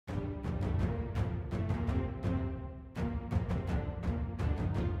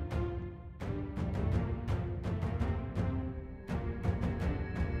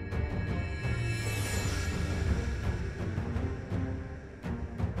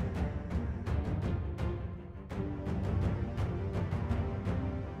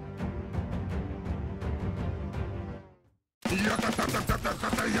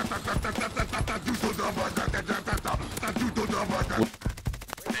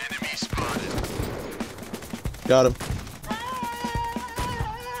Enemy spotted. Got him.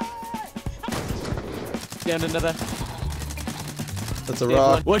 Down another. That's a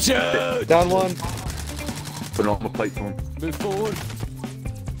rock. Watch out! Down one. Put it on the plate for him. Move forward.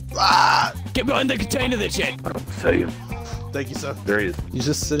 Ah! Get behind the container there, Chad. I don't say him. Thank you, sir. There he is. He's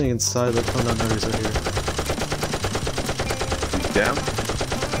just sitting inside the oh no, no, he's right here. He's down.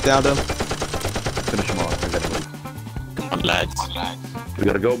 Downed him. Finish him off. I gotta move. Come on, lads. We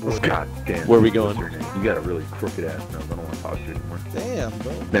gotta go, boys. God damn. Where are we going? You got a really crooked ass nose. I don't want to talk to you anymore. Damn,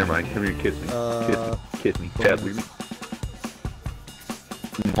 bro. Never mind. Come here, kiss me. Kiss me. Chad, leave me.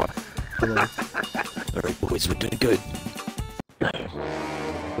 Hello. Alright, boys, we're doing good.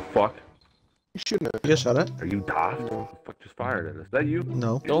 The fuck? You shouldn't have. You get shot at? Are you daft? What the fuck just fired at us? Is that you?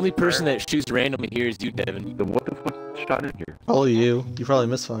 No. The only person that shoots randomly here is you, Devin. Then what the fuck shot in here? Probably you. You probably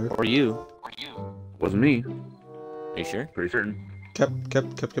misfired. Or you. Wasn't me. Are you sure? Pretty certain. Cap.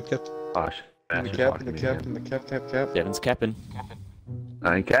 Ah, shit. In the cap, in the cap, in the cap. Devin's capping.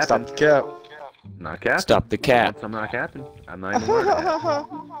 I ain't capping. Stop the cap. Not capping. Stop the cap. I'm not capping. I'm not even worried about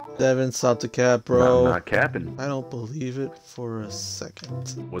it. Devin, stop the cap, bro. I'm not capping. I don't believe it for a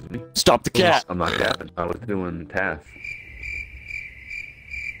second. Wasn't me. Stop the cap. I'm not capping. I was doing tasks.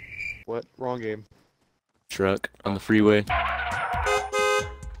 What? Wrong game. Truck on the freeway.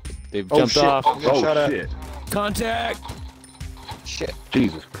 They've Oh, jumped shit. off. I'm getting shot at. shit. Contact! Shit.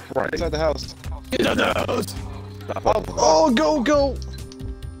 Jesus Christ. Inside the house. Get out the house! Oh, go!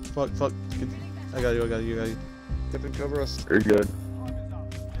 Fuck. I got you. Devin, cover us. You're good.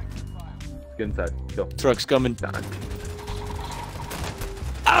 Get inside. Go. Truck's coming. Done.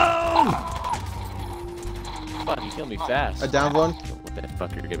 Oh! Fuck, you killed me fast. I downed one. What the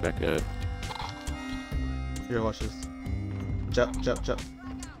fucker? Get back up. Here, watch this. Jump.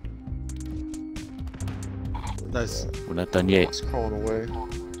 Nice. We're not done yet. It's crawling away.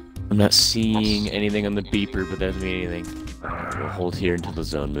 I'm not seeing anything on the beeper, but that doesn't mean anything. We'll hold here until the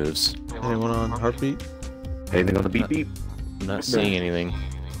zone moves. Anyone on heartbeat? Anything on the beep beep? I'm not seeing anything.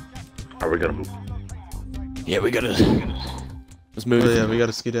 Are we gonna move? Yeah, we gotta... Let's move. Oh yeah, we got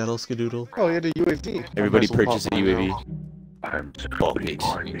a skedaddle. Oh, he had a UAV. Everybody Nice little purchase a pop UAV. I'm Ball beating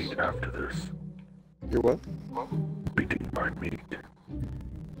meat. my meat after this. You're what? Beating my meat.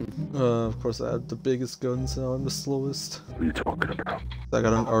 Of course I have the biggest guns now, I'm the slowest. What are you talking about? I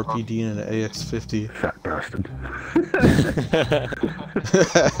got an RPD and an AX-50. Fat bastard.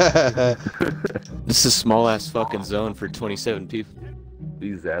 This is a small ass fucking zone for 27 people.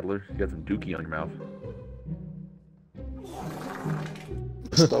 These Zadler, you got some dookie on your mouth.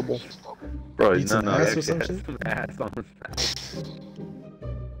 Stubble. Bro, Eat he's some not ass or actually some has shit? some ass on his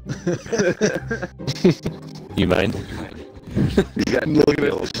mouth. You mind? You got Look at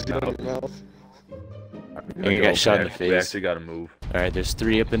kills. it. Shit on your mouth. And you got shot in the We face. actually gotta move. Alright, there's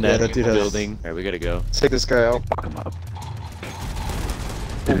 3 up in Yeah, that, that dude has- building. Alright, we gotta go. Let's take this guy out. Fuck him up.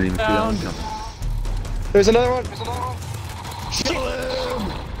 Didn't even see that Down. one coming. There's another one.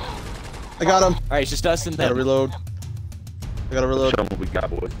 I got him! Alright, it's just us and Gotta them. reload. I gotta reload. Show 'em what we got,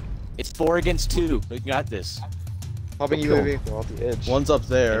 boys. It's 4 against 2. We got this. Popping UAV. Go off the edge. One's up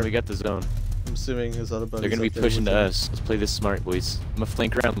there. And we got the zone. I'm assuming his other buddy's They're gonna be up there pushing with to him. us. Let's play this smart, boys. I'm gonna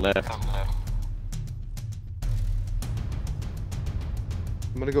flank around left.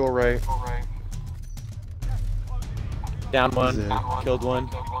 I'm gonna go right. Down one. Easy. Killed one.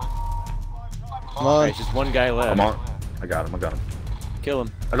 Come Alright, on, it's just one guy left. I'm on. I got him. Kill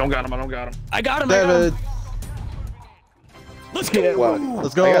him. I don't got him. I got him. David! Let's go. Wow.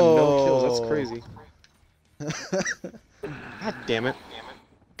 Let's I got no go! kills. That's crazy. God damn it.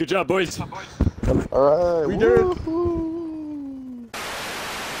 Good job, boys. Alright. We did it.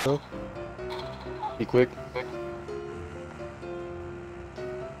 Be quick.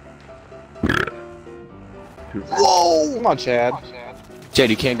 Whoa! Come on, Chad. Chad,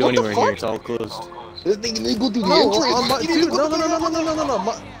 you can't go What the anywhere here. fuck? It's all closed. This thing can go through the No, entrance. on my, dude, no.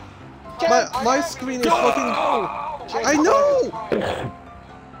 My screen is fucking... I know!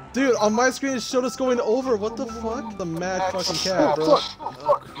 Dude, on my screen it showed us going over. What the fuck? The mad fucking cat, bro.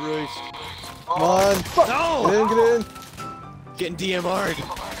 Oh, Christ. Come on. No! Get in. Getting DMR'd.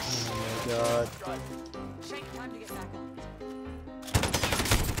 Oh my god.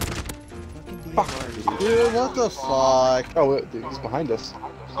 Dude, what the fuck? Oh, dude, he's behind us.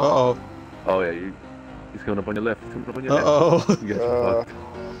 Uh-oh. Oh yeah, he's coming up on your left. He's coming up on your left. Uh-oh. You got fucked.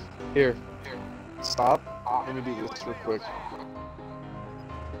 Here. Stop. Let me do this real quick.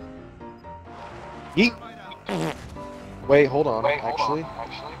 Yeet! Wait, hold on. Actually. Let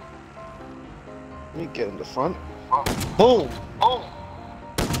me get in the front. Boom! Boom!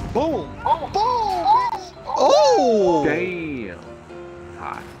 Boom! Oh! Damn.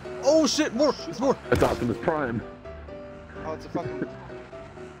 Hot. Oh shit! More! It's more! That's Optimus Prime. Oh, it's a fucking...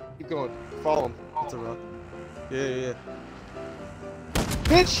 Keep going. Follow him. It's a rock. Yeah.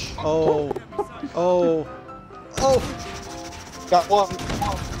 Bitch! Oh. Oh. Oh! Got one.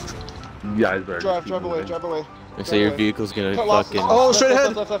 You guys better Drive keep away, moving. drive away. They say your vehicle's gonna Cut lost. fucking Oh, straight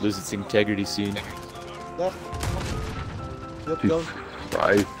ahead! Left. lose its integrity soon. Left. Yep, go.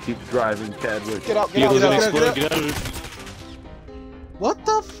 Christ, keep driving, Chadwick. Get out, Vehicle's get gonna out, explode, get get out of it. What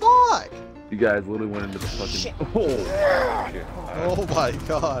the fuck? You guys literally went into the fucking. Oh my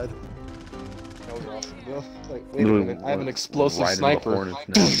god. That was awesome. Like, wait a Literally minute, I have an explosive right into the sniper. hornet's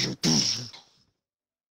nest.